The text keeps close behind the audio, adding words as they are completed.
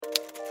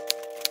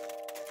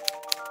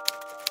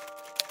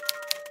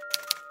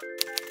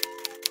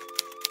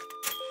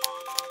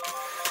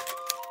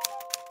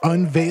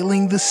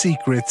unveiling the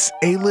secrets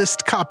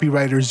A-list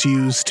copywriters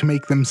use to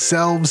make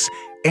themselves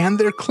and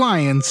their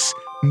clients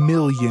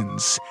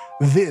millions.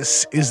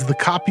 This is the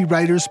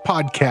Copywriters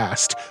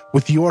Podcast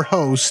with your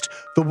host,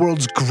 the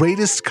world's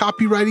greatest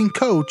copywriting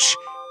coach,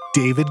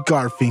 David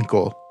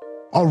Garfinkel.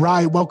 All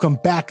right, welcome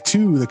back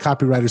to the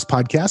Copywriters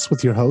Podcast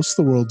with your host,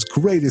 the world's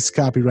greatest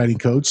copywriting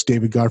coach,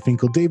 David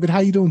Garfinkel. David, how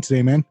you doing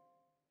today, man?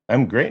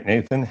 I'm great,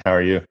 Nathan. How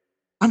are you?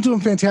 I'm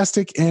doing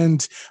fantastic,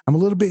 and I'm a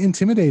little bit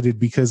intimidated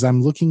because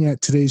I'm looking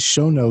at today's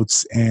show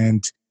notes,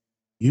 and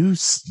you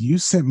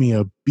sent me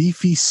a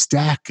beefy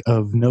stack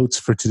of notes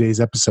for today's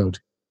episode.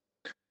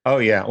 Oh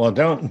yeah, well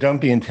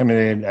don't be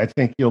intimidated. I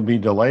think you'll be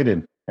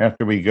delighted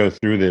after we go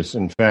through this.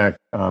 In fact,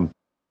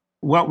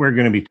 what we're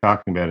going to be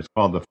talking about is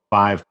called the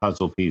 5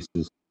 puzzle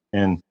pieces.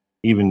 And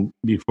even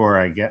before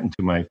I get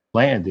into my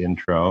planned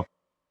intro,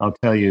 I'll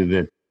tell you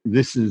that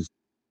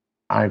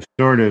I've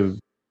sort of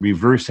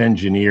reverse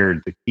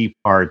engineered the key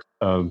parts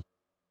of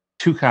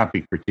 2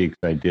 copy critiques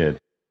I did.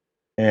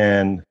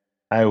 And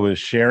I was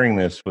sharing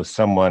these notes with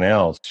someone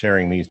else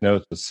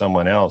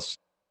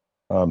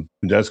who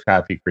does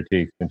copy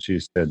critiques. And she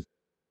said,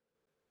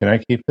 "Can I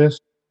keep this?"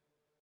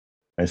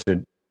 I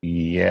said,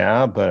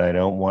 "Yeah, but I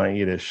don't want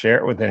you to share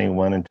it with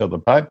anyone until the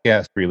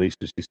podcast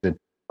releases." She said,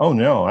 "Oh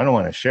no, I don't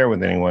want to share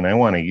with anyone. I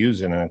want to use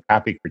it in a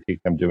copy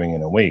critique I'm doing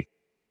in a week."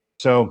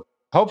 So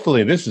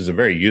hopefully this is a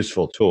very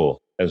useful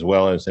tool, as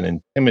well as an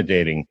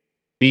intimidating,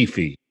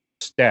 beefy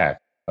stack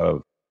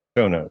of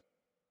show notes.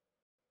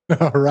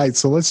 All right,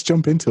 so let's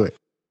jump into it.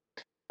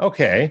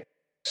 Okay,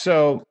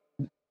 so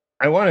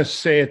I want to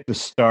say at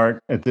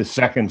the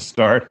second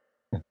start,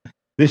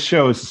 this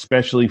show is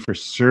especially for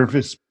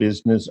service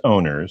business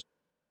owners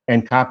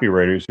and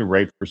copywriters who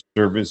write for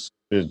service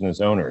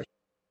business owners.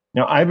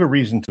 Now, I have a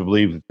reason to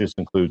believe that this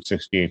includes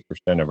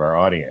 68% of our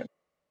audience.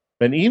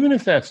 But even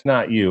if that's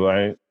not you,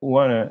 I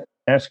want to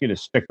ask you to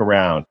stick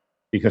around,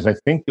 because I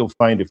think you'll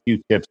find a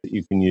few tips that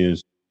you can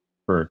use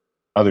for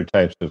other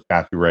types of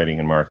copywriting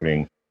and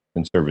marketing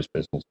and service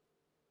business.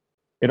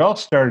 It all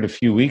started a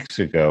few weeks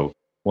ago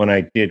when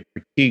I did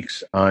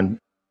critiques on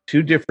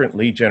 2 different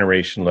lead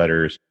generation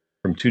letters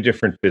from 2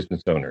 different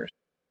business owners.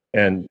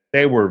 And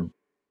they were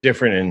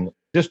different in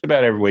just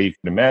about every way you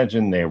can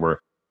imagine. They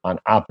were on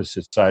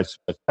opposite sides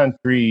of the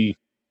country.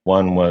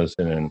 One was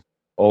in an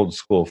old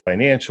school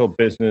financial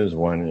business,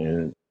 one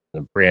is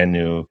a brand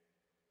new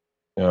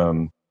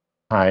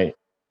high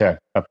tech,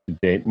 up to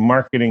date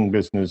marketing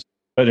business.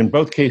 But in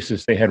both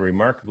cases, they had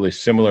remarkably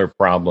similar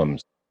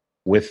problems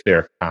with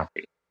their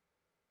copy.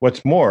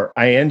 What's more,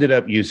 I ended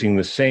up using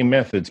the same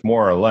methods,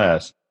 more or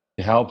less,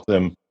 to help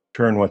them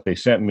turn what they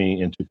sent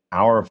me into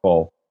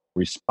powerful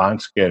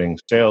response-getting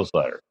sales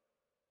letters.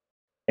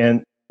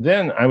 And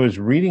then I was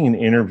reading an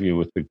interview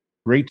with the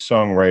great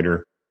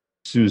songwriter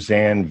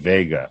Suzanne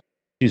Vega.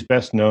 She's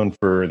best known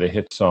for the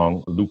hit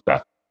song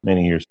Luca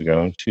many years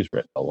ago, and she's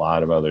written a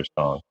lot of other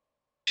songs.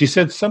 She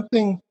said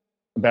something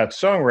about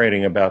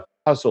songwriting, about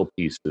puzzle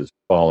pieces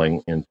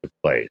falling into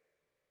place.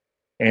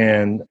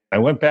 And I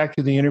went back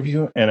to the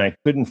interview and I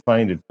couldn't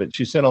find it, but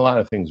she said a lot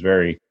of things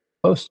very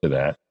close to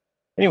that.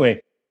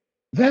 Anyway,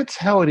 that's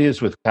how it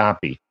is with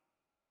copy.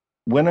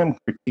 When I'm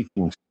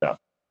critiquing stuff,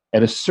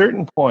 at a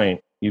certain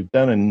point, you've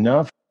done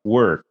enough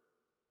work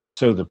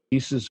so the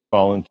pieces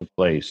fall into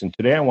place. And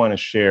today I want to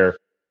share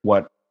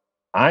what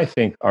I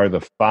think are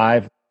the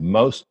 5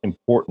 most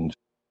important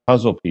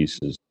puzzle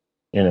pieces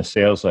in a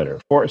sales letter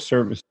for a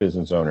service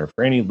business owner,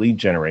 for any lead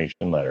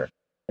generation letter,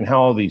 and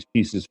how all these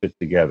pieces fit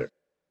together.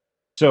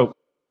 So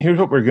here's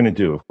what we're going to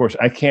do. Of course,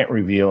 I can't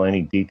reveal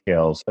any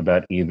details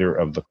about either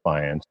of the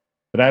clients,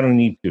 but I don't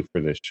need to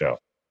for this show.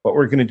 What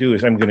we're going to do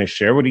is I'm going to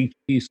share what each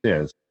piece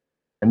is,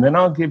 and then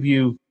I'll give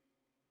you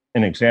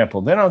an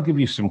example. Then I'll give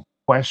you some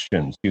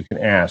questions you can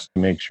ask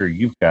to make sure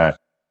you've got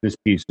this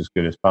piece as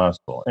good as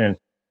possible. And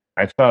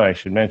I thought I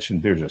should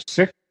mention there's a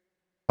 6th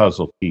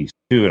puzzle piece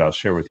too, and I'll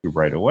share with you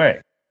right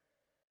away.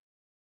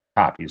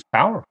 Copy is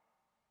powerful.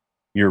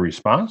 You're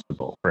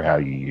responsible for how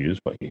you use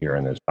what you hear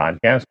in this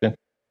podcast, and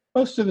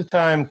most of the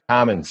time,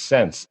 common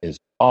sense is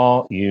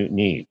all you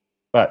need.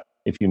 But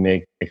if you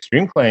make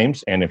extreme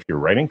claims, and if you're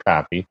writing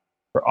copy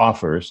for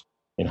offers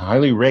in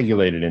highly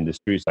regulated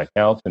industries like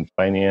health and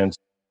finance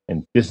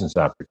and business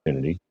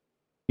opportunity,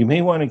 you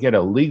may want to get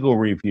a legal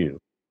review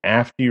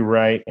after you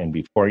write and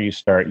before you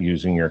start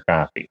using your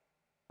copy.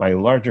 My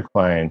larger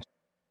clients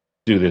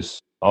do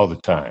this all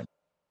the time.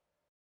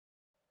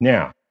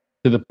 Now,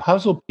 to the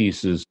puzzle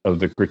pieces of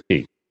the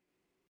critique.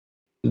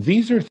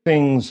 These are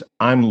things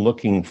I'm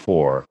looking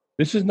for.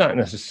 This is not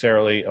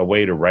necessarily a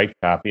way to write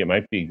copy. It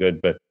might be good,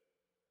 but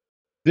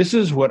this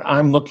is what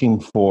I'm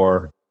looking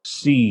for.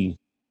 See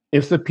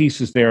if the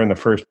piece is there in the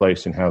first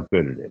place and how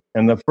good it is.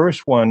 And the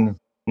first one,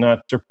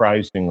 not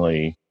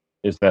surprisingly,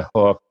 is the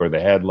hook or the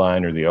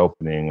headline or the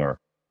opening or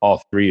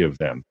all 3 of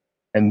them.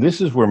 And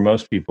this is where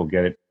most people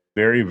get it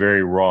very,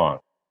 very wrong.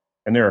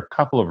 And there are a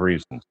couple of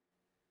reasons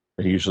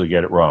I usually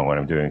get it wrong when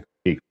I'm doing a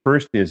critique.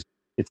 First is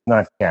it's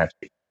not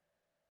catchy.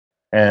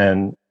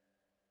 And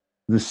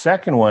the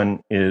second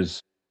one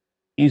is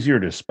easier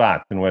to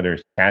spot than whether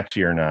it's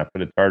catchy or not,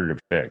 but it's harder to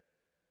fix.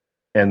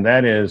 And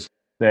that is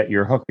that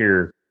your hook,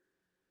 your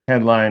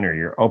headline or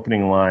your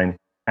opening line,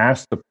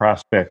 ask the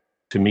prospect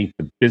to meet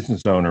the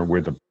business owner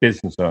where the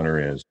business owner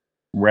is,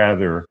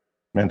 rather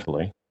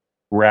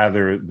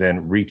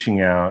than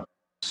reaching out,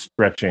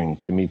 stretching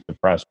to meet the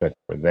prospect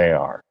where they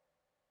are.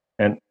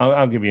 And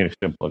I'll give you a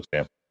simple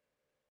example.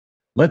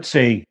 Let's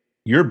say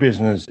your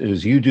business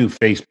is you do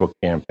Facebook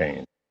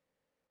campaigns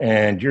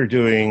and you're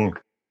doing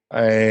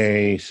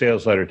a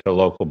sales letter to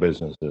local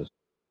businesses.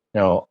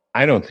 Now,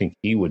 I don't think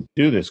he would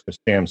do this because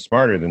Sam's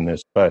smarter than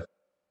this, but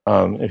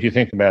if you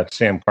think about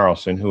Sam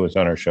Carlson, who was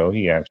on our show,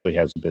 he actually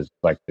has a business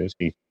like this.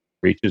 He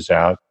reaches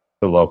out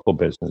to local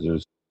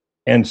businesses.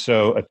 And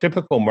so a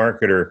typical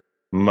marketer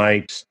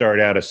might start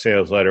out a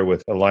sales letter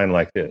with a line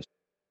like this: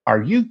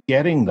 are you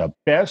getting the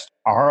best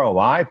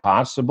ROI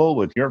possible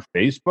with your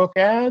Facebook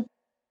ad?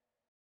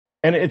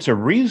 And it's a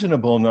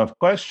reasonable enough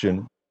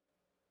question,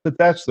 but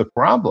that's the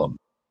problem.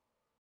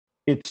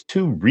 It's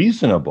too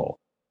reasonable.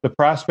 The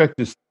prospect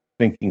is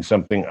thinking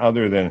something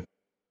other than,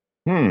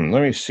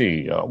 let me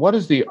see. What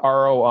is the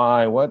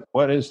ROI?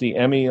 What is the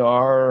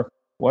MER?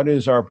 What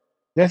is our...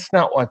 That's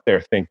not what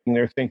they're thinking.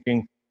 They're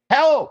thinking,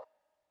 help,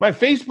 my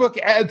Facebook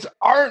ads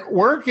aren't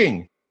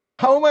working.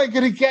 How am I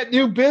going to get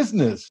new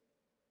business?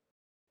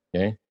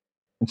 Okay.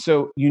 And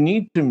so you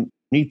need to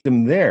meet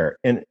them there.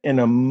 In an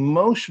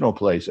emotional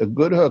place, a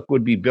good hook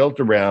would be built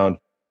around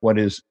what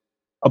is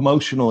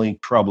emotionally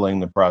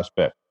troubling the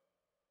prospect,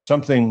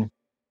 something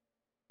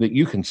that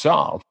you can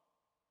solve.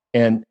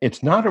 And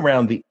it's not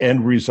around the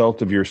end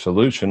result of your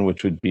solution,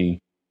 which would be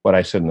what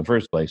I said in the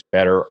first place,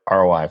 better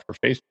ROI for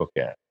Facebook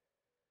ads.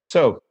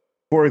 So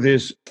for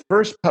this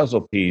first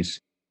puzzle piece,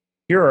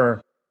 here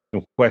are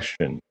some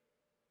questions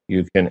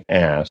you can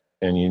ask,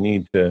 and you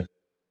need to,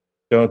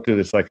 don't do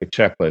this like a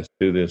checklist,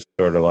 do this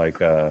sort of like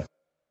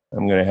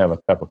I'm going to have a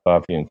cup of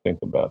coffee and think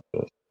about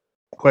this.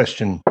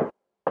 Question: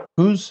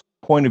 whose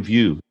point of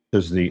view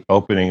does the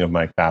opening of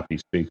my copy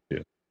speak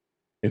to?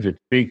 If it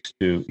speaks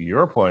to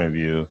your point of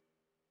view,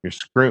 you're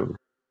screwed.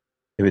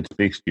 If it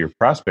speaks to your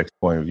prospect's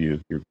point of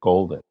view, you're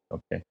golden.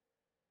 Okay.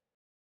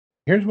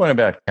 Here's one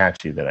about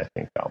catchy that I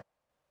think helps.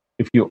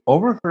 If you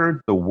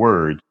overheard the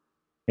word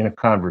in a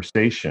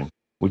conversation,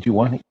 would you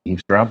want to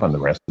eavesdrop on the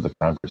rest of the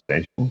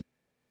conversation?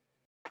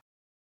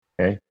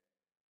 Okay.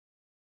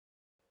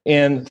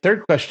 And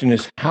third question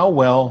is, how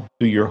well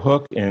do your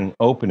hook and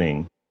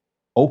opening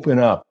open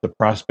up the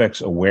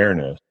prospect's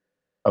awareness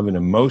of an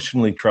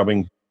emotionally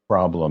troubling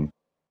problem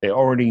they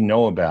already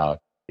know about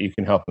that you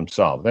can help them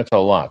solve? That's a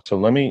lot. So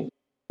let me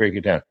break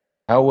it down.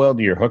 How well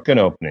do your hook and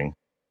opening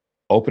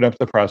open up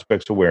the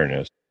prospect's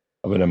awareness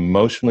of an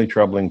emotionally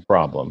troubling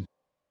problem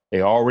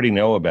they already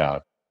know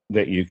about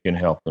that you can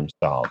help them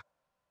solve?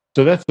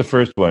 So that's the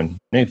first one.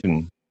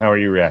 Nathan, how are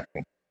you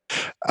reacting?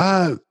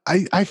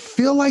 I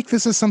feel like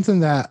this is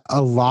something that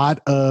a lot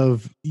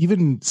of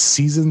even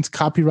seasoned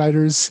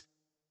copywriters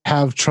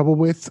have trouble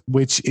with,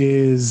 which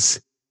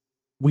is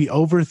we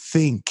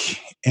overthink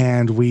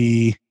and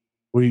we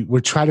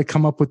try to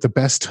come up with the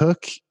best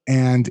hook,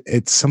 and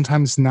it's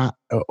sometimes not,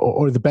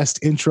 or the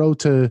best intro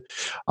to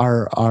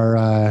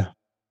our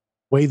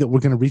way that we're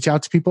going to reach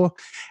out to people,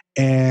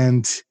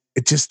 and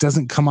it just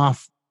doesn't come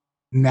off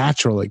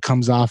natural. It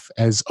comes off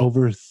as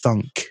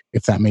overthunk,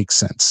 if that makes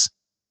sense.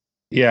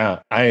 Yeah,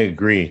 I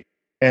agree.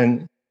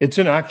 And it's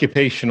an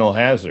occupational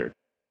hazard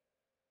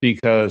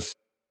because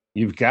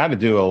you've got to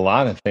do a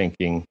lot of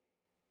thinking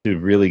to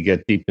really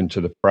get deep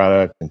into the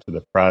product, into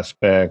the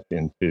prospect,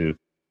 into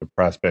the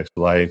prospect's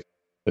life.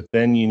 But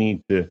then you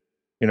need to,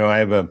 I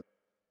have a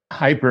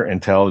hyper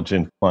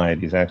intelligent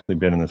client. He's actually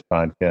been in this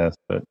podcast,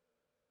 but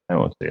I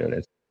won't say what it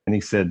is. And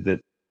he said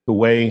that the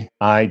way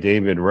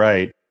David,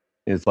 write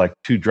is like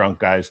two drunk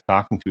guys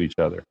talking to each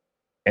other.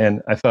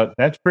 And I thought,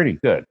 that's pretty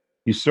good.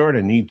 You sort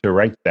of need to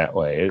write that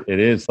way. It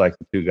is like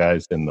the two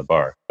guys in the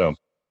bar. So,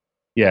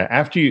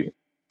 yeah,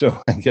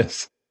 so I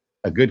guess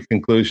a good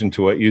conclusion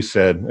to what you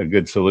said, a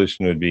good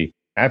solution would be,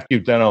 after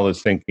you've done all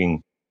this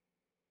thinking,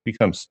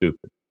 become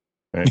stupid.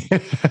 Right?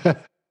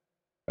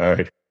 All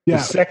right. Yeah.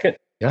 The second,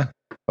 yeah.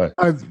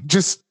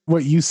 Just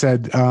what you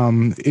said.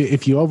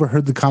 If you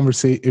overheard the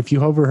conversation, if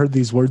you overheard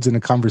these words in a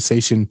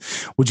conversation,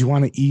 would you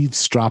want to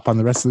eavesdrop on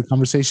the rest of the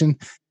conversation?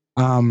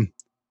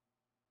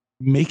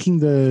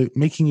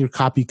 Making your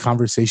copy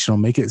conversational,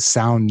 make it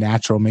sound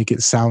natural, make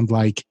it sound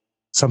like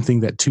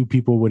something that two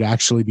people would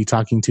actually be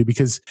talking to,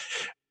 because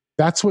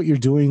that's what you're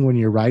doing when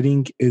you're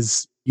writing.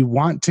 Is you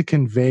want to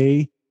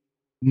convey,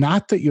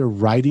 not that you're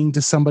writing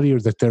to somebody or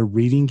that they're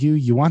reading you.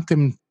 You want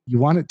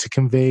it to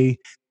convey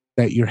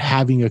that you're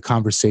having a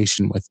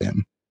conversation with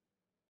them.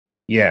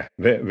 Yeah,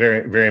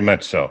 very, very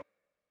much so.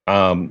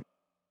 And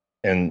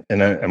I'm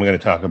going to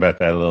talk about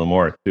that a little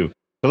more too.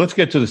 So let's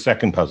get to the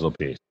second puzzle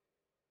piece.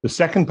 The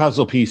second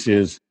puzzle piece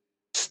is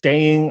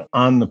staying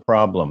on the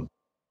problem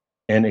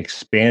and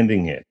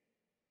expanding it,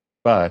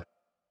 but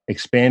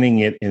expanding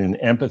it in an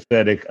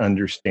empathetic,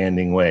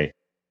 understanding way,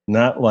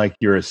 not like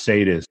you're a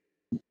sadist,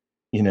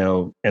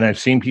 and I've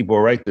seen people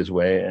write this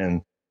way,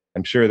 and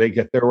I'm sure they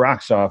get their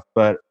rocks off,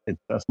 but it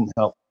doesn't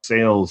help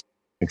sales,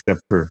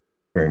 except for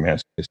very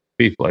masochistic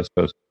people, I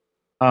suppose.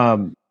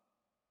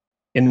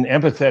 In an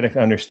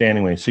empathetic,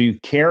 understanding way. So you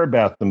care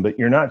about them, but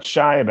you're not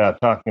shy about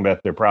talking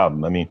about their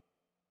problem. I mean,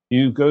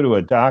 you go to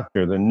a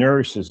doctor, the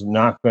nurse is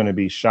not going to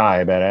be shy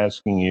about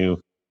asking you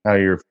how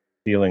you're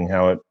feeling,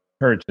 how it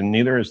hurts, and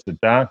neither is the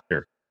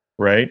doctor,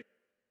 right?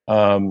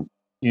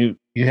 You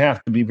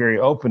have to be very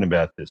open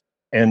about this,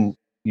 and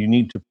you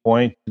need to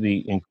point to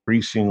the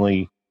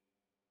increasingly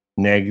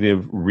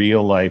negative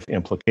real life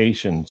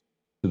implications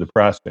to the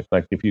prospect.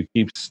 Like if you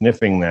keep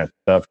sniffing that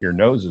stuff, your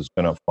nose is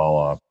going to fall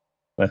off.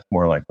 That's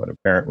more like what a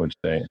parent would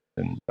say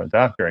than a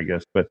doctor, I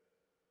guess. But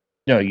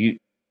you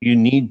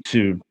need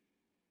to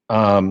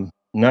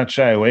not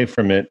shy away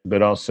from it,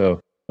 but also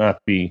not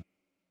be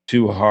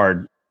too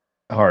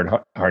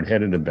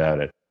hard-headed about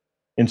it.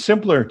 In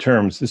simpler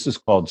terms, this is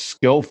called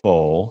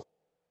skillful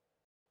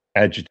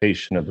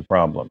agitation of the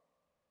problem.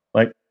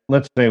 Like,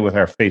 let's say with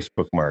our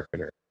Facebook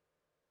marketer,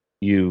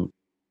 you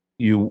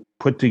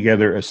put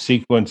together a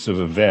sequence of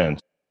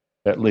events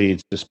that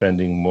leads to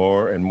spending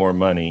more and more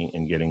money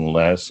and getting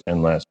less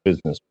and less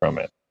business from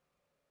it.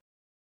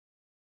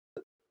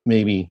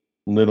 Maybe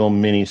little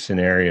mini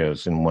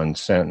scenarios in one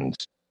sentence.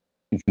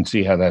 You can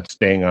see how that's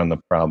staying on the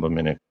problem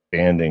and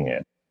expanding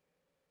it.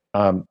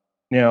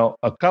 Now,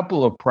 a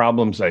couple of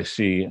problems I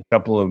see, a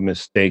couple of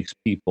mistakes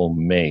people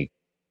make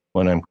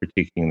when I'm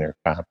critiquing their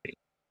copy.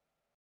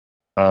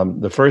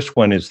 The first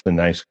one is the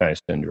nice guy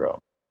syndrome.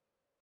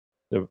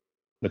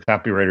 The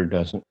copywriter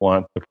doesn't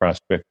want the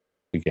prospect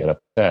to get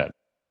upset,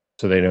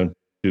 so they don't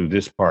do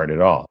this part at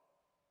all.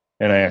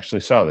 And I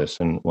actually saw this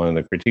in one of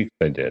the critiques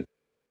I did.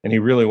 And he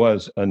really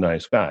was a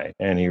nice guy,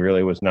 and he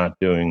really was not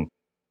doing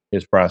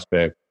his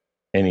prospect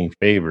any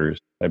favors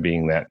by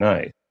being that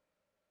nice.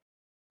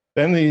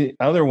 Then the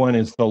other one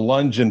is the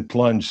lunge and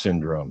plunge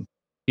syndrome.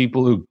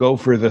 People who go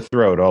for the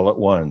throat all at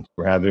once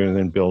rather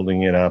than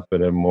building it up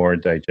at a more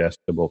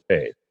digestible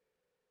pace,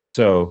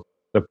 so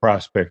the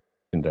prospect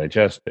can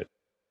digest it.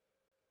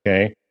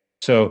 Okay,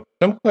 so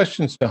some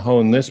questions to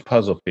hone this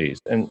puzzle piece.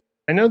 And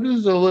I know this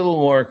is a little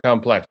more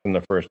complex than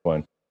the first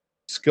one.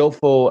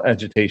 Skillful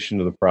agitation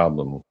of the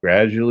problem,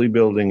 gradually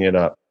building it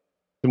up.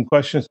 Some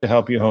questions to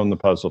help you hone the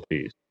puzzle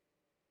piece.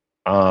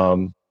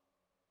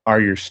 Are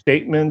your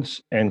statements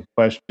and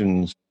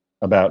questions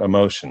about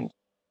emotions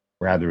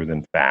rather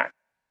than fact?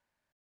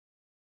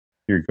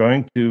 If you're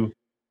going to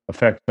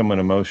affect someone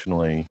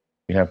emotionally,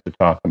 you have to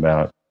talk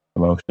about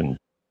emotions,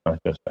 not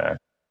just fact.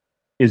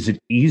 Is it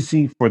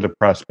easy for the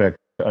prospect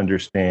to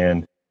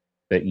understand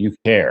that you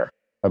care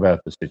about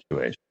the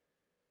situation?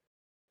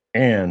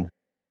 And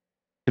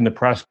can the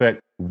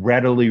prospect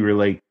readily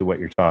relate to what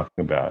you're talking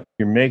about?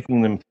 You're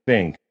making them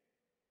think.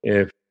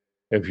 If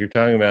you're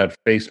talking about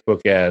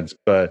Facebook ads,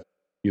 but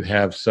you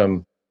have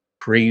some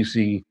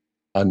crazy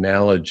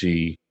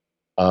analogy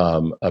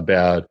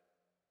about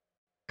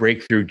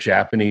breakthrough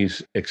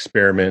Japanese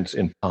experiments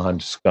in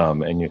pond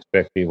scum, and you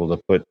expect people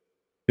to put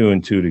two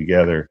and two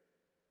together,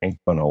 ain't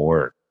gonna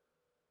work.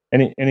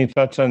 Any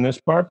thoughts on this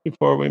part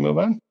before we move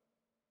on?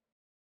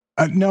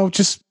 No,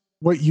 just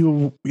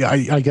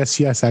I guess,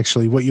 yes,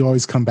 actually, what you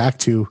always come back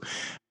to,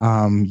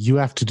 you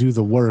have to do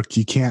the work.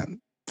 You can't,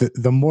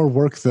 the more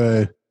work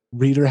the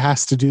reader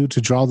has to do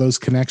to draw those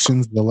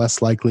connections, the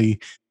less likely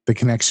the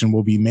connection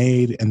will be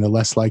made and the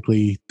less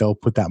likely they'll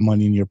put that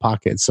money in your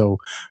pocket. So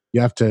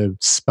you have to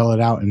spell it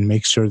out and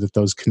make sure that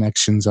those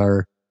connections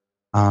are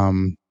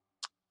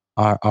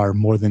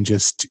more than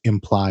just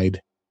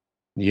implied.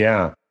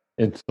 Yeah.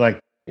 It's like,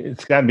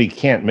 it's got to be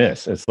can't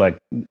miss. It's like,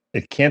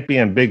 it can't be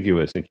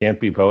ambiguous. It can't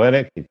be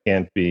poetic. It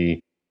can't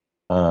be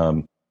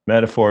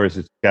metaphors.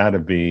 It's got to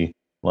be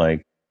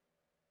like,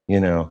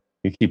 you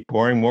keep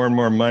pouring more and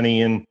more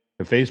money into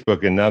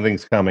Facebook and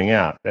nothing's coming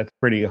out. That's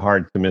pretty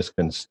hard to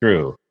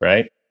misconstrue,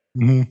 right?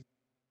 Mm-hmm.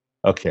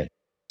 Okay.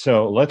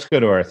 So let's go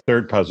to our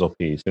third puzzle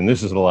piece. And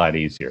this is a lot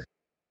easier.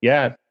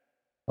 Yeah.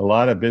 A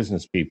lot of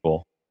business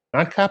people,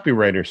 not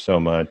copywriters so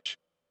much,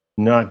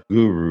 not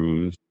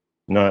gurus,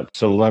 not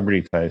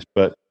celebrity types,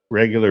 but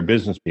regular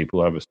business people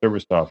who have a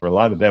service to offer, a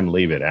lot of them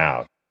leave it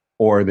out,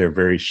 or they're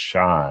very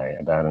shy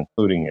about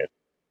including it.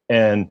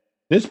 And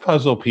this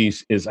puzzle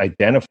piece is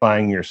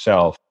identifying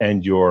yourself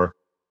and your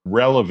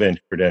relevant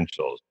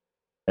credentials.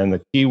 And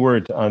the key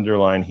word to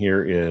underline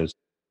here is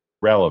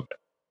relevant.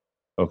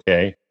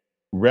 Okay?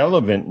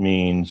 Relevant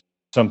means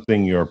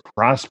something your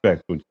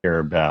prospect would care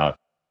about,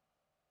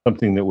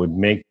 something that would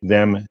make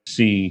them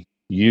see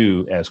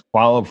you as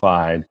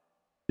qualified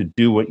to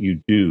do what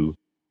you do,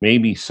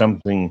 maybe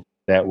something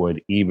that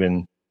would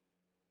even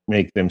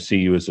make them see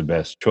you as the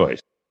best choice.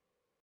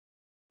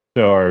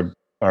 So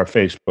our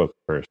Facebook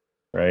person,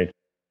 right?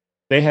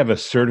 They have a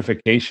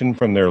certification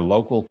from their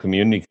local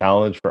community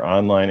college for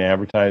online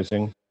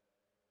advertising.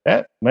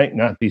 That might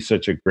not be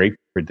such a great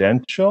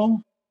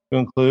credential to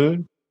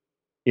include.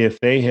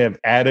 If they have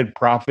added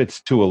profits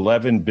to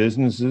 11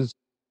 businesses,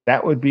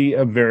 that would be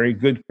a very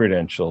good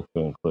credential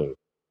to include,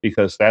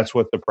 because that's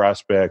what the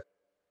prospect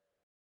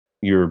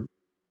you're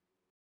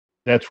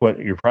that's what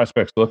your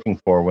prospect's looking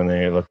for when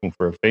they're looking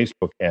for a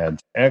Facebook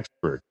ads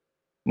expert.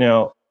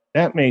 Now,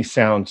 that may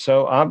sound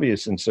so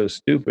obvious and so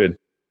stupid,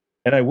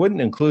 and I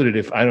wouldn't include it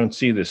if I don't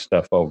see this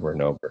stuff over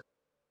and over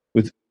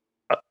with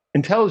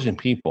intelligent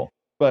people.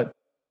 But,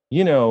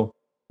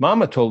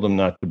 mama told them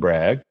not to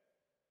brag.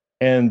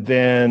 And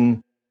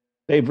then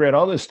they've read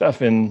all this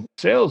stuff in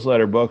sales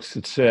letter books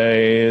that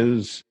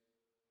says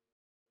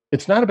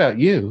it's not about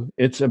you,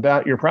 it's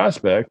about your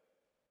prospect.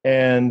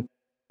 And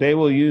they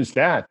will use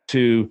that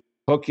to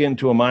hook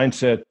into a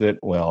mindset that,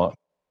 well,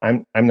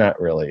 I'm not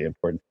really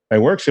important. My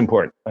work's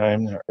important.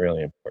 I'm not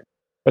really important.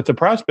 But the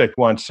prospect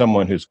wants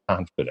someone who's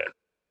confident.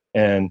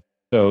 And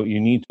so you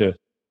need to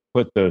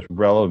put those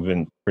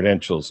relevant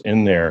credentials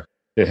in there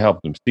to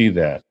help them see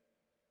that.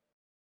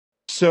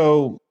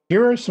 So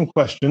here are some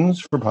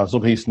questions for puzzle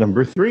piece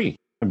number 3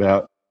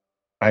 about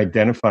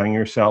identifying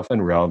yourself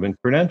and relevant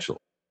credentials.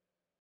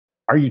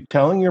 Are you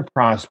telling your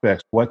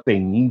prospects what they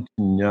need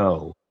to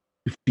know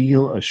to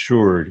feel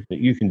assured that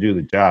you can do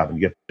the job and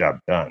get the job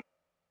done?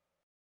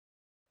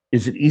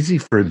 Is it easy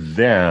for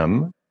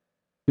them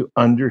to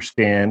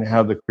understand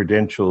how the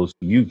credentials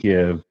you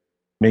give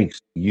makes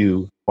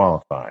you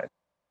qualified?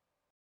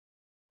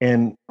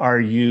 And are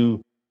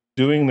you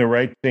doing the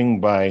right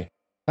thing by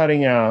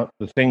cutting out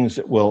the things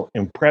that will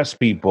impress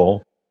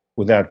people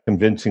without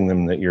convincing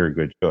them that you're a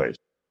good choice?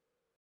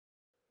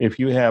 If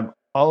you have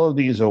all of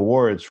these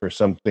awards for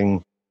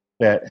something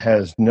that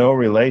has no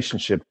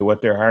relationship to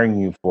what they're hiring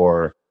you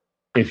for,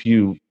 if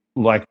you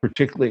like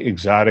particularly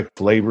exotic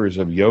flavors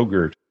of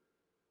yogurt,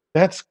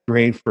 that's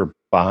great for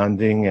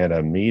bonding at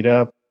a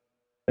meetup.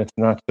 That's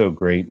not so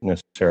great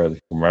necessarily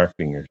for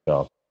marketing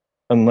yourself,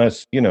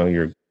 unless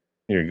you're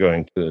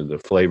going to the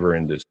flavor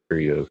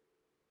industry of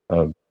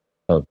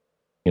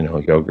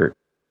yogurt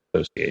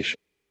association.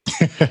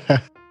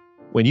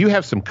 When you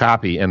have some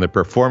copy and the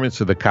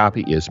performance of the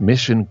copy is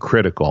mission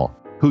critical,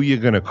 who you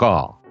going to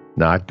call?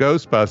 Not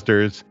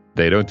Ghostbusters.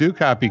 They don't do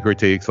copy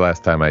critiques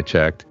last time I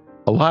checked.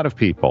 A lot of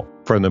people,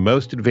 from the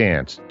most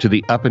advanced to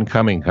the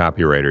up-and-coming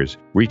copywriters,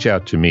 reach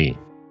out to me.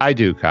 I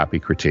do copy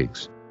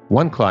critiques.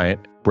 One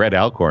client, Brett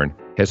Alcorn,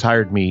 has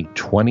hired me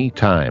 20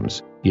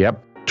 times.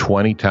 Yep,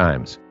 20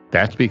 times.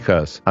 That's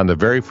because on the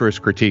very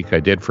first critique I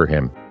did for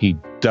him, he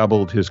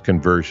doubled his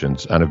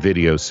conversions on a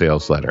video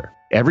sales letter.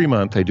 Every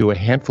month, I do a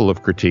handful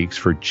of critiques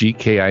for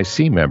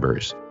GKIC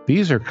members.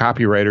 These are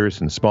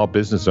copywriters and small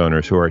business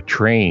owners who are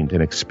trained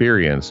and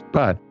experienced,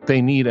 but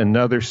they need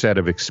another set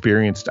of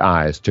experienced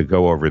eyes to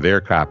go over their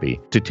copy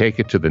to take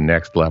it to the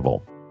next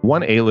level.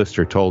 One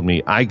A-lister told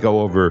me I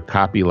go over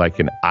copy like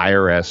an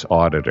IRS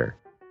auditor.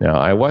 Now,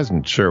 I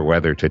wasn't sure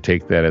whether to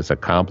take that as a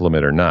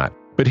compliment or not,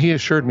 but he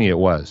assured me it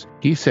was.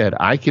 He said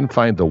I can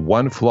find the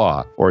one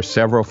flaw or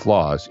several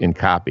flaws in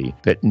copy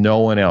that no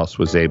one else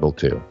was able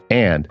to,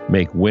 and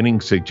make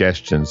winning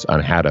suggestions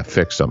on how to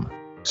fix them.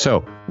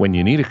 So, when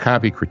you need a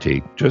copy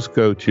critique, just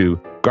go to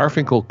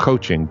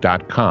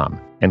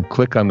garfinkelcoaching.com and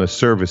click on the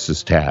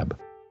Services tab.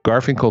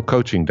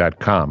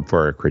 garfinkelcoaching.com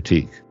for a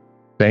critique.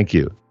 Thank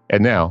you.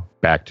 And now,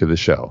 back to the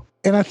show.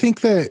 And I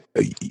think that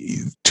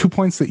 2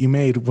 points that you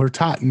made, we're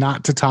taught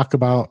not to talk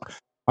about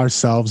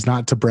ourselves,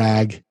 not to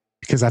brag,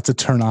 because that's a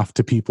turnoff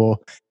to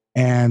people.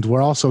 And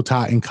we're also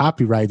taught in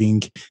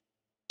copywriting,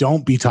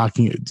 don't be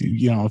talking,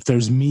 if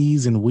there's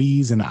me's and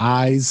we's and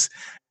I's,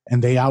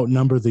 and they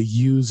outnumber the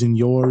you's and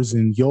yours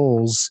and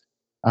yo's,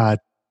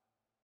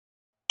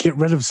 get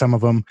rid of some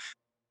of them.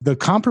 The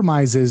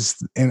compromise is,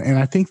 and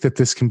I think that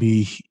this can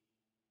be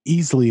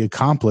easily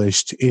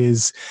accomplished,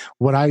 is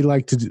what I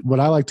like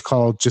to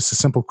call just a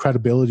simple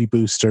credibility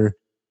booster.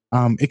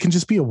 It can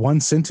just be a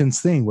one sentence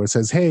thing where it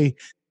says, hey,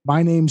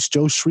 my name's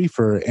Joe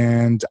Schriefer,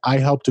 and I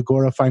helped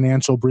Agora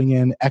Financial bring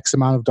in X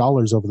amount of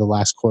dollars over the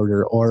last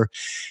quarter. Or,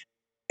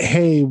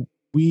 hey,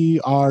 we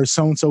are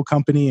so-and-so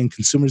company, and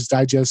Consumers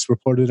Digest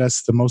reported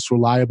us the most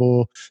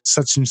reliable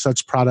such and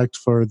such product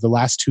for the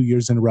last 2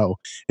 years in a row.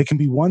 It can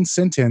be one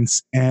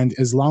sentence, and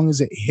as long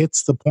as it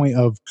hits the point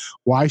of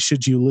why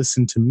should you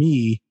listen to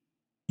me,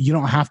 you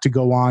don't have to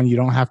go on, you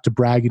don't have to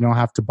brag, you don't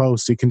have to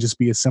boast. It can just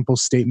be a simple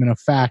statement of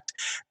fact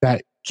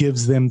that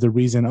gives them the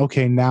reason,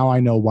 okay, now I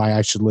know why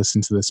I should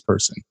listen to this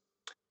person.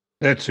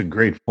 That's a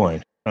great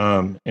point.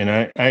 And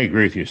I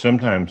agree with you.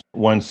 Sometimes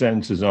one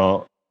sentence is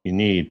all you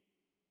need.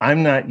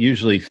 I'm not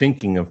usually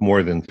thinking of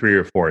more than 3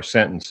 or 4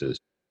 sentences.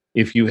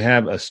 If you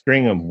have a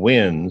string of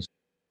wins,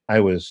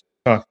 I was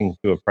talking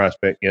to a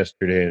prospect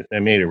yesterday. I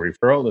made a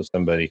referral to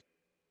somebody,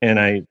 and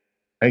I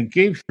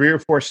gave 3 or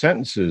 4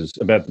 sentences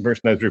about the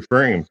person I was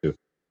referring him to.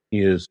 He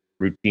has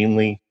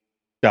routinely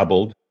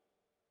doubled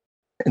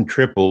and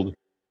tripled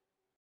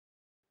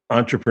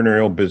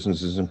entrepreneurial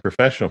businesses and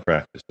professional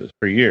practices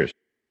for years.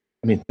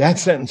 I mean, that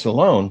sentence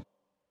alone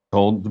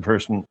told the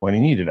person what he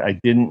needed. I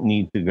didn't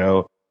need to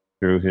go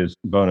through his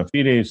bona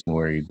fides and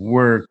where he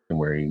worked and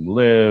where he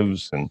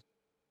lives and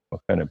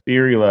what kind of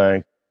beer he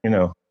likes.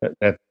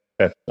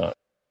 That's not.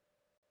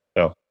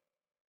 So,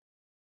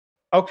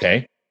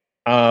 okay.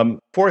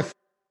 Fourth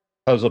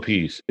puzzle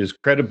piece is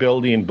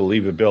credibility and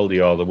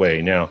believability all the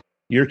way. Now,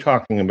 you're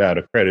talking about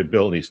a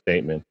credibility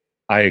statement.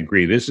 I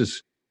agree. This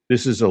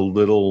is a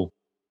little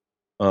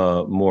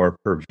more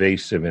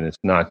pervasive, and it's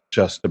not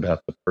just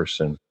about the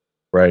person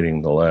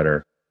writing the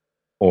letter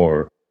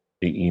or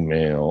the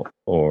email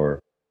or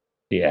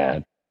the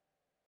ad.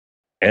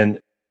 And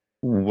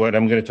what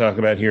I'm going to talk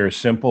about here is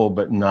simple,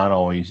 but not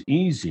always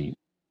easy.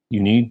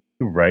 You need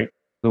to write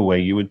the way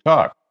you would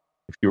talk.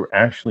 If you're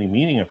actually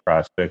meeting a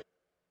prospect,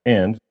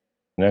 and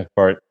that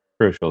part is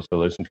crucial, so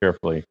listen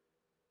carefully,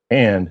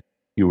 and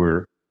you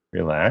were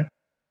relaxed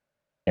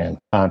and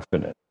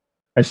confident.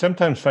 I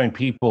sometimes find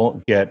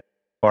people get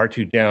far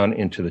too down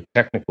into the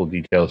technical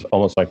details,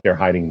 almost like they're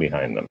hiding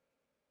behind them.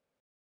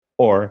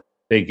 Or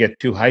they get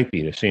too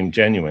hypey to seem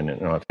genuine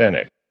and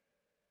authentic.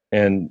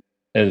 And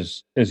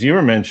as you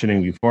were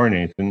mentioning before,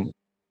 Nathan,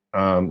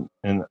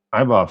 and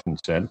I've often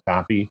said,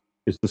 copy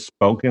is the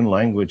spoken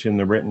language in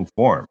the written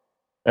form.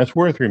 That's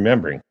worth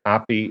remembering.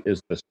 Copy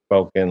is the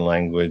spoken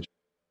language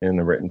in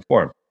the written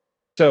form.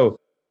 So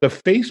the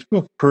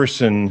Facebook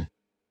person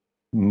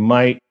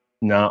might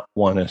not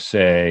want to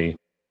say,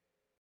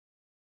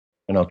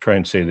 and I'll try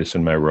and say this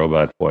in my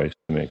robot voice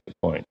to make the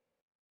point.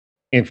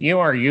 If you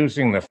are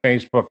using the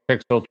Facebook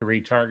pixel to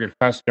retarget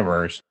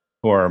customers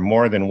who are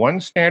more than one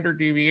standard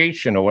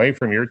deviation away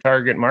from your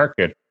target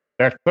market,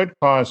 that could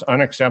cause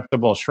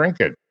unacceptable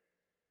shrinkage.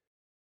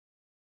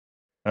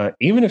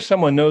 Even if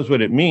someone knows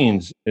what it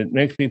means, it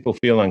makes people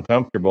feel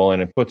uncomfortable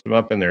and it puts them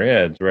up in their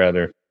heads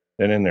rather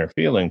than in their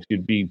feelings.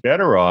 You'd be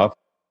better off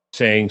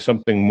saying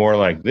something more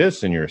like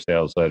this in your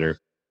sales letter.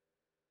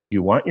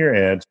 You want your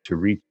ads to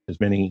reach as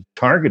many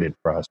targeted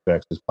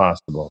prospects as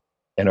possible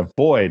and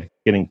avoid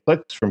getting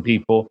clicks from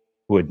people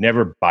who would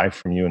never buy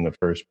from you in the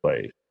first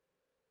place.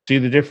 See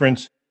the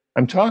difference?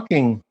 I'm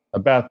talking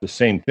about the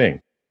same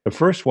thing. The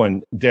first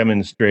one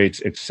demonstrates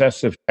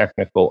excessive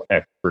technical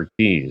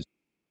expertise.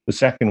 The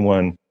second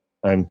one,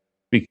 I'm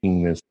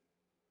speaking this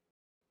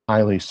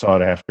highly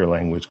sought after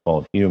language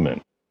called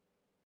human.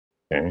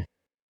 Okay.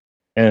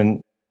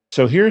 And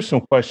so here's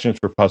some questions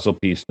for puzzle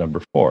piece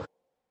number 4.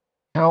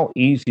 How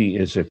easy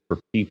is it for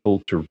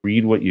people to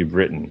read what you've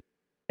written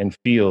and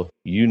feel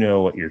you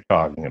know what you're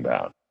talking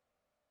about?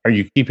 Are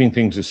you keeping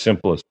things as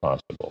simple as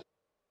possible?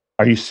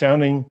 Are you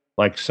sounding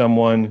like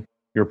someone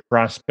your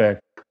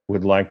prospect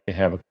would like to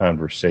have a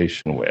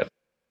conversation with?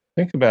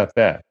 Think about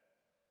that.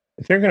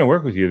 If they're going to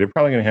work with you, they're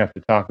probably going to have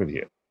to talk with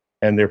you.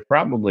 And they're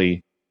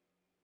probably,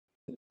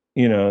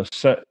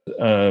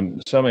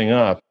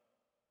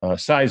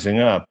 sizing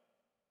up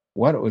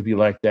what it would be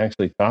like to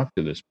actually talk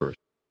to this person.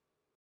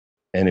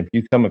 And if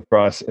you come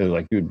across as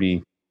like you would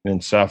be an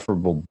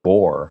insufferable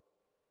bore,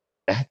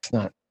 that's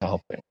not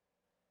helping.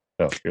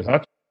 So, your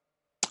thoughts?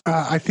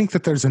 I think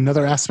that there's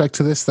another aspect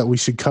to this that we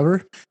should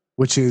cover,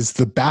 which is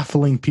the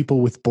baffling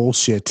people with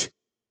bullshit.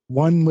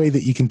 One way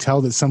that you can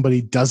tell that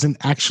somebody doesn't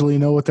actually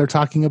know what they're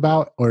talking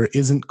about or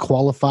isn't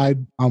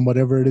qualified on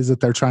whatever it is that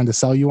they're trying to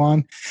sell you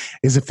on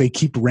is if they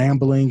keep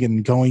rambling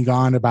and going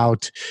on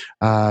about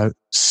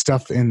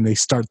stuff and they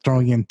start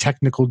throwing in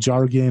technical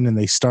jargon and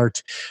they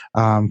start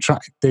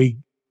they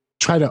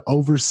try to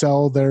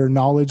oversell their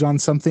knowledge on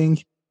something.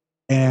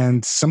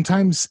 And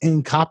sometimes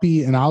in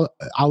copy, and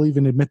I'll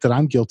even admit that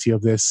I'm guilty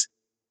of this.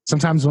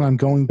 Sometimes when I'm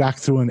going back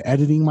through and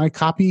editing my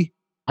copy,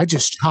 I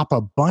just chop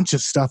a bunch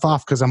of stuff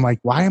off because I'm like,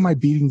 why am I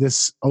beating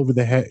this over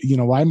the head?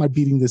 Why am I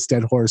beating this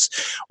dead horse?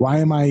 Why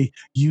am I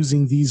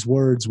using these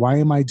words? Why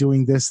am I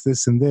doing this,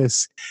 this, and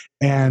this?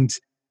 And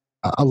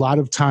a lot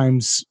of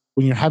times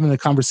when you're having a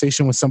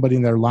conversation with somebody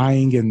and they're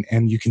lying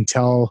and you can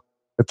tell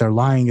that they're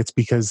lying, it's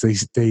because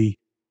they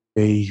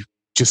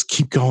just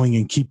keep going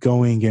and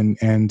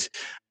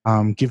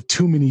give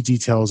too many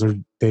details, or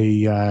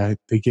they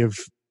give.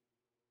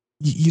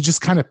 You just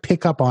kind of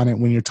pick up on it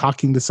when you're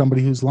talking to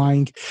somebody who's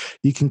lying.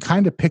 You can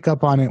kind of pick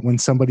up on it when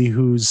somebody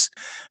who's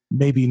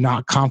maybe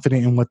not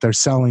confident in what they're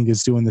selling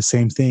is doing the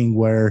same thing,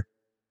 where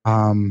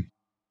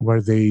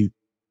they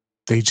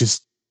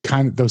just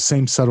kind of those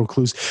same subtle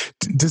clues.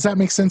 Does that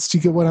make sense? Do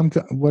you get what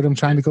I'm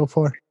trying to go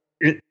for?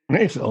 It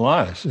makes a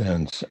lot of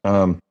sense.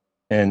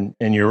 And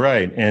you're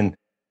right. And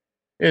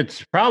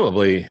it's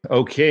probably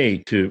okay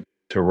to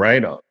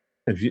write on.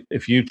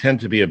 If you tend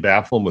to be a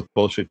baffle them with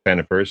bullshit kind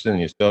of person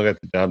and you still got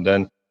the job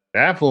done,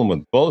 baffle them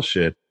with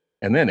bullshit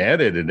and then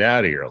edit it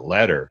out of your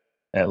letter,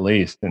 at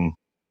least. And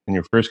in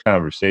your first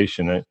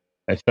conversation,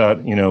 I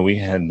thought, we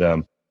had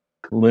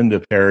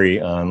Linda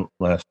Perry on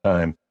last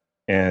time,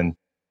 and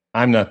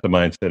I'm not the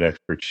mindset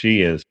expert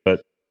she is,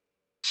 but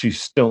she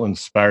still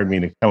inspired me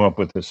to come up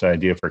with this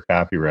idea for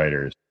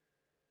copywriters.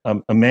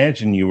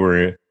 Imagine you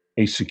were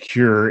a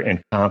secure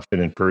and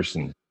confident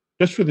person.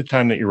 Just for the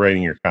time that you're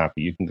writing your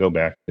copy, you can go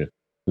back to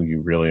who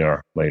you really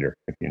are later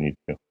if you need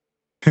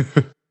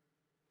to.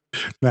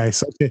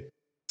 Nice. Okay.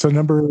 So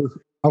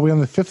are we on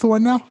the 5th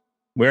one now?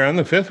 We're on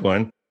the 5th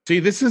one. See,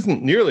 this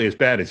isn't nearly as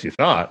bad as you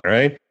thought,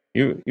 right?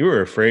 You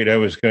were afraid I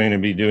was going to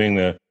be doing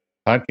the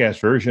podcast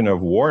version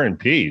of War and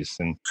Peace,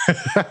 and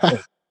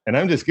and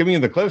I'm just giving you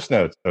the Cliff's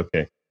Notes.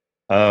 Okay.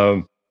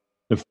 The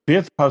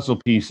 5th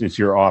puzzle piece is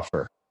your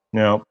offer.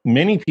 Now,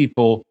 many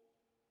people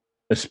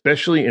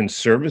especially in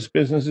service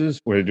businesses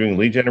where they're doing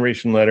lead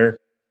generation letter,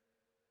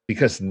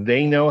 because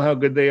they know how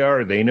good they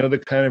are. They know the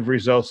kind of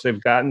results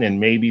they've gotten, and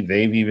maybe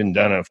they've even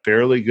done a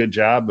fairly good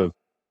job of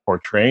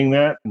portraying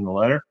that in the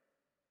letter.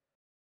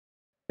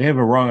 They have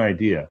a wrong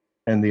idea.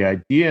 And the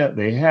idea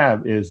they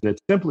have is that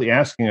simply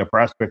asking a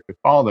prospect to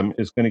call them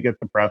is going to get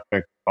the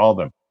prospect to call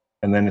them,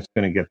 and then it's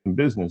going to get them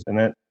business. And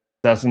that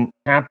doesn't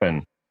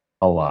happen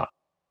a lot.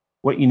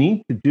 What you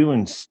need to do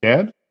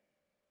instead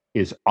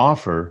is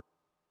offer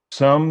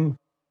some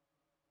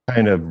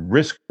kind of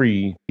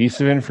risk-free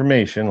piece of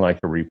information like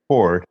a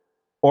report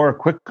or a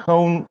quick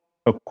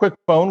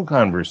phone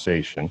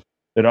conversation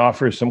that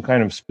offers some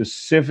kind of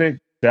specific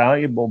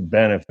valuable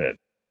benefit.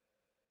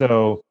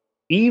 So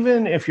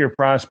even if your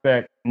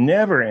prospect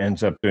never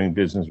ends up doing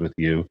business with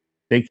you,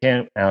 they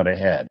came out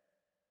ahead.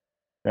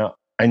 Now,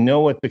 I know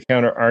what the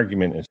counter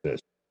argument is this.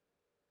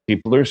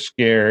 People are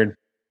scared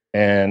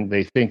and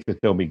they think that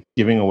they'll be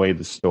giving away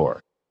the store.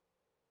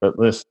 But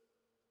listen,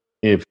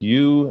 if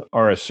you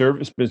are a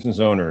service business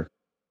owner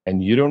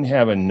and you don't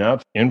have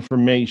enough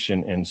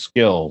information and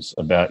skills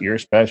about your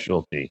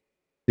specialty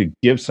to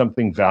give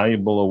something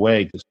valuable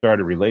away to start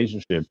a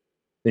relationship,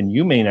 then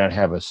you may not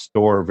have a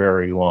store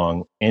very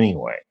long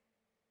anyway.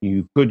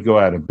 You could go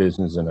out of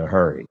business in a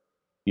hurry.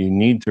 You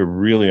need to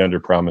really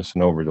underpromise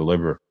and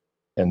overdeliver.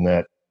 And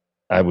that,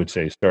 I would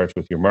say, starts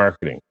with your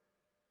marketing.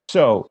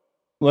 So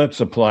let's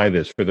apply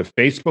this. For the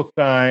Facebook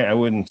guy, I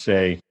wouldn't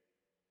say,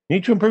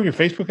 need to improve your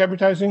Facebook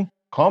advertising?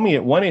 Call me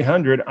at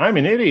 1-800, I'm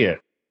an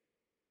idiot.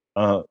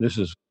 This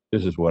is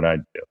what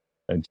I'd do.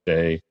 I'd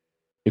say,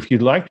 if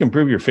you'd like to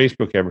improve your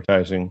Facebook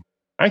advertising,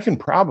 I can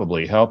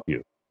probably help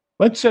you.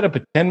 Let's set up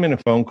a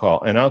 10-minute phone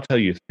call, and I'll tell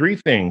you 3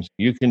 things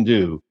you can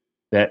do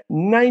that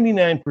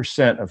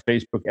 99% of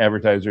Facebook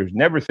advertisers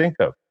never think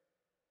of,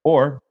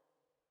 or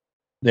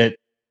that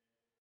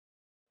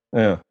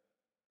 99%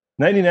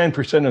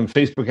 of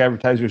Facebook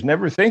advertisers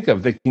never think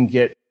of that can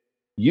get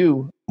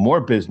you more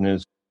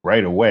business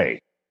right away.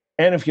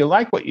 And if you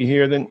like what you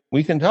hear, then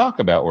we can talk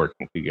about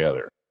working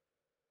together.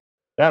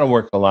 That'll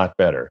work a lot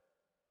better.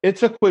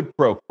 It's a quid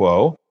pro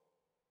quo.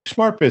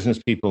 Smart business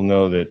people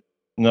know that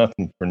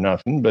nothing for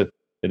nothing, but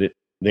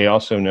they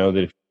also know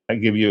that if I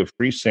give you a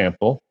free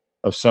sample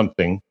of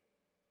something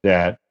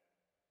that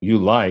you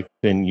like,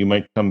 then you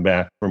might come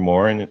back for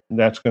more, and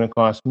that's going to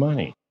cost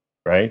money,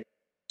 right?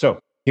 So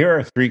here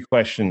are 3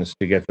 questions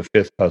to get the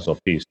 5th puzzle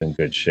piece in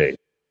good shape.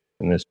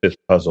 And this 5th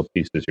puzzle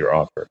piece is your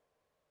offer.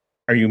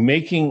 Are you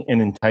making an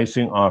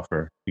enticing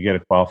offer to get a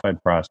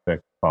qualified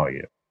prospect to call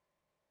you?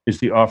 Is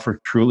the offer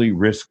truly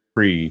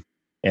risk-free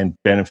and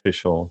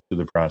beneficial to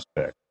the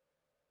prospect?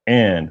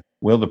 And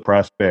will the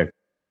prospect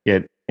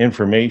get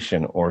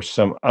information or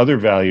some other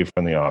value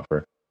from the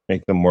offer,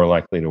 make them more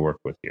likely to work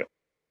with you?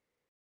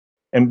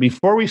 And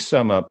before we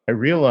sum up, I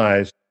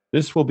realize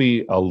this will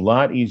be a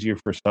lot easier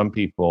for some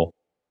people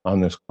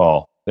on this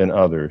call than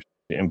others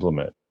to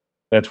implement.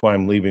 That's why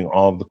I'm leaving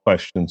all of the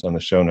questions on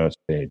the show notes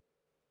page.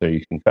 So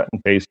you can cut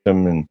and paste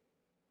them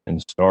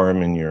and store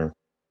them in your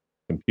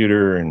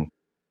computer and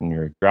in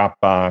your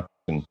Dropbox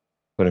and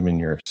put them in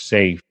your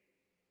safe,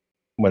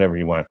 whatever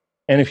you want.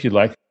 And if you'd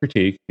like a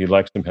critique, if you'd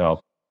like some help,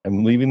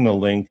 I'm leaving the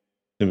link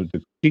to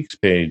the critiques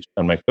page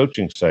on my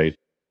coaching site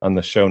on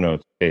the show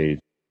notes page.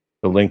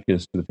 The link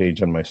is to the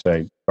page on my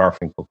site,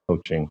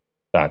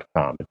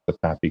 garfinkelcoaching.com. It's the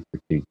copy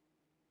critique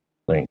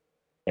link.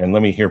 And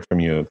let me hear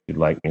from you if you'd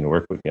like me to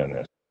work with you on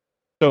this.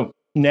 So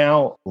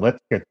now let's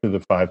get to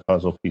the 5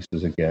 puzzle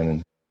pieces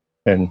again,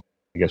 and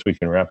I guess we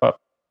can wrap up.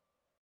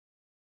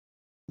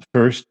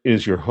 First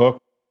is your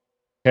hook,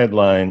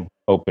 headline,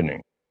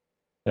 opening,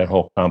 that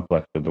whole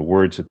complex of the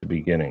words at the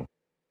beginning.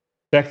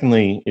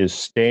 Secondly is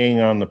staying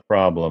on the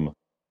problem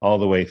all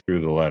the way through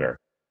the letter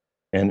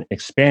and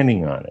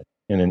expanding on it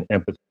in an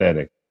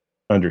empathetic,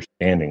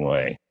 understanding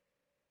way.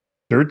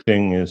 Third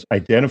thing is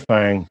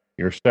identifying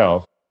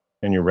yourself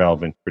and your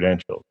relevant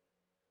credentials.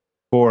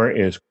 4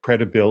 is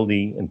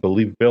credibility and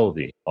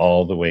believability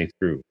all the way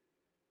through.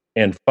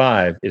 And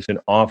 5 is an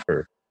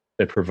offer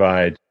that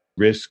provides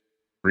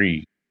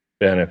risk-free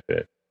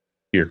benefit to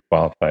your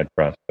qualified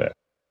prospect.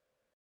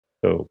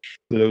 So,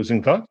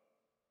 closing thoughts?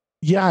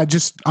 Yeah,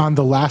 just on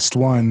the last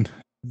one,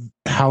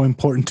 how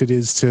important it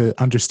is to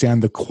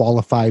understand the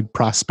qualified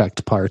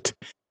prospect part.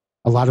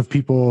 A lot of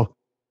people,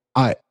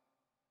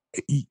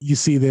 you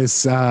see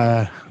this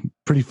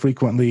pretty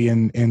frequently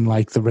in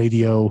like the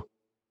radio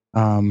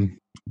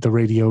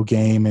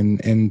game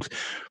and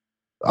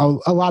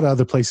a lot of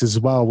other places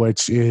as well,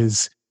 which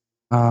is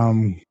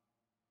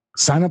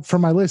sign up for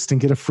my list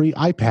and get a free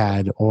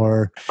iPad,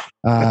 or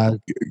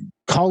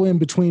call in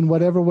between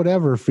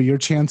whatever for your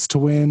chance to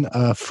win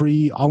a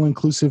free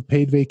all-inclusive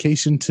paid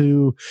vacation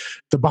to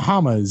the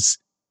Bahamas.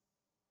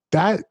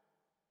 That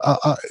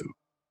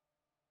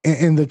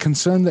and the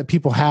concern that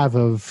people have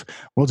of,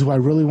 well, do I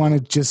really want to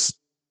just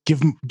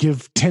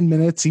give 10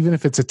 minutes, even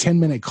if it's a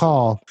 10-minute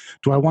call?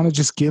 Do I want to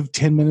just give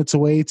 10 minutes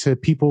away to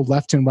people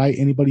left and right?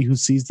 Anybody who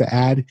sees the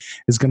ad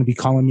is going to be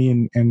calling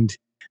me and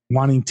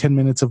wanting 10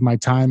 minutes of my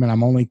time, and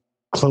I'm only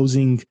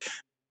closing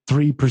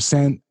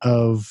 3%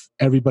 of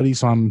everybody,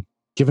 so I'm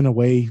giving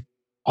away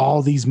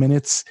all these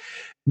minutes.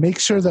 Make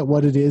sure that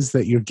what it is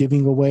that you're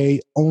giving away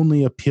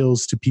only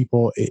appeals to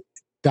people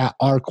that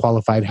are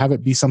qualified. Have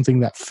it be something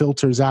that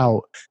filters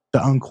out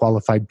the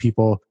unqualified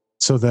people.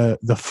 So the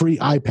free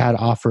iPad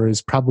offer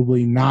is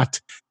probably not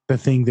the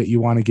thing that you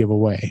want to give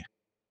away.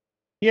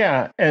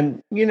 Yeah.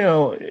 And, you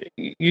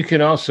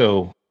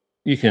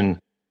can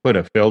put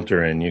a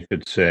filter in. You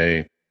could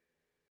say,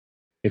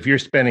 if you're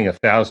spending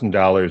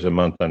 $1,000 a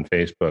month on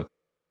Facebook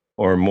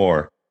or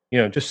more,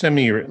 just send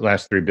me your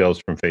last 3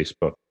 bills from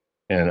Facebook,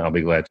 and I'll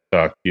be glad to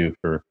talk to you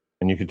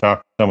and you can talk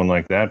to someone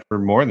like that for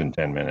more than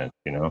 10 minutes,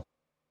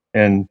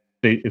 And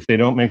if they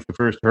don't make the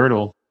first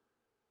hurdle,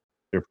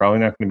 they're probably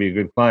not going to be a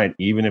good client,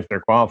 even if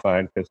they're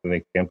qualified, because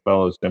they can't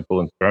follow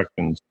simple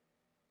instructions.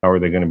 How are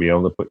they going to be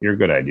able to put your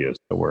good ideas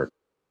to work?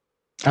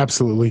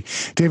 Absolutely.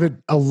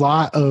 David, a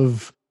lot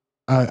of,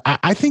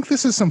 I think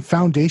this is some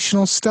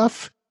foundational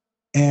stuff.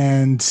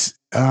 And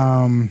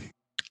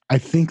I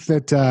think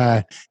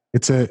that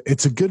it's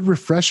a good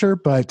refresher,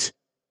 but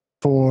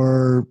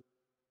for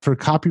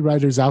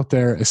copywriters out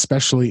there,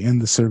 especially in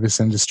the service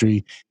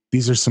industry,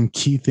 these are some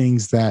key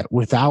things that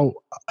without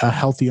a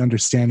healthy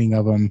understanding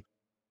of them,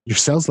 your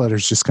sales letter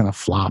is just going to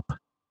flop.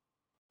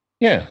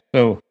 Yeah.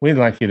 So we'd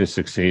like you to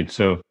succeed.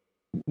 So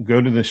go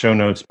to the show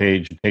notes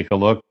page, take a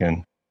look,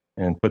 and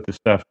put the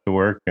stuff to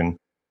work, and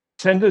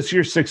send us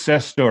your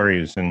success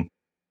stories and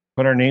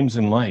put our names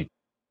in light.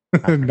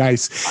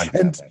 Nice.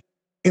 And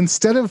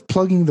instead of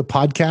plugging the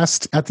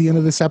podcast at the end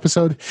of this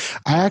episode,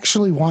 I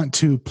actually want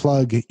to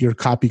plug your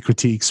copy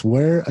critiques.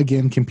 Where,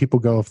 again, can people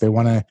go if they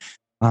want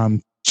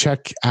to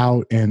check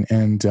out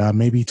and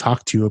maybe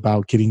talk to you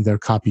about getting their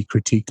copy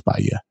critiqued by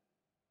you?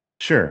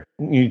 Sure.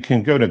 You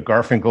can go to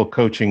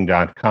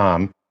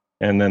garfinkelcoaching.com,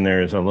 and then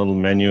there's a little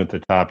menu at the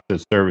top that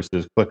says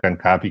services. Click on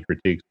copy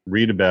critiques,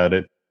 read about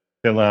it,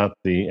 fill out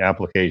the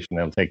application.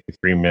 That'll take you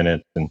 3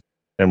 minutes, and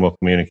then we'll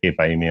communicate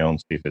by email and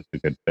see if it's a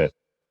good fit.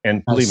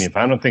 And believe me, if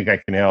I don't think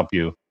I can help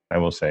you, I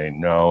will say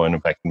no. And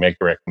if I can make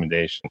a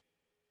recommendation,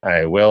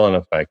 I will. And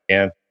if I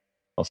can't,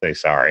 I'll say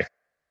sorry.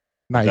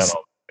 Nice.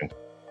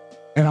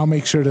 And I'll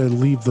make sure to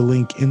leave the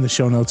link in the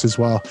show notes as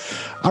well.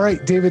 All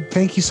right, David,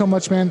 thank you so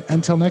much, man.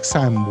 Until next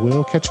time,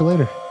 we'll catch you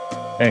later.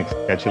 Thanks.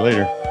 Catch you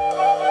later.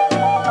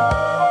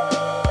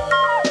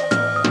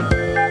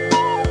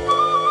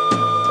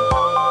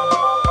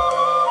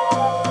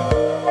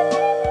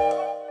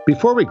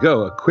 Before we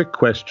go, a quick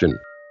question.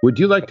 Would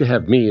you like to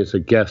have me as a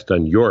guest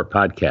on your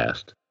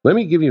podcast? Let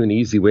me give you an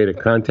easy way to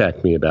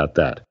contact me about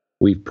that.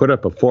 We've put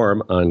up a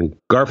form on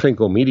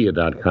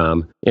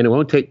garfinkelmedia.com, and it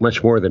won't take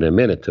much more than a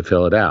minute to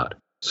fill it out.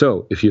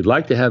 So if you'd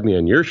like to have me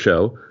on your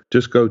show,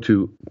 just go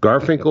to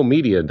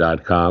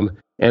garfinkelmedia.com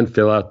and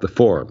fill out the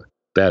form.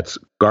 That's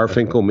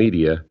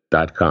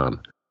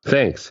garfinkelmedia.com.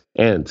 Thanks,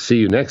 and see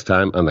you next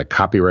time on the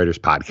Copywriters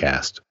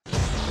Podcast.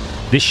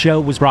 This show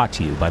was brought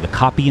to you by the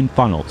Copy and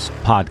Funnels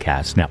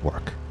Podcast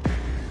Network.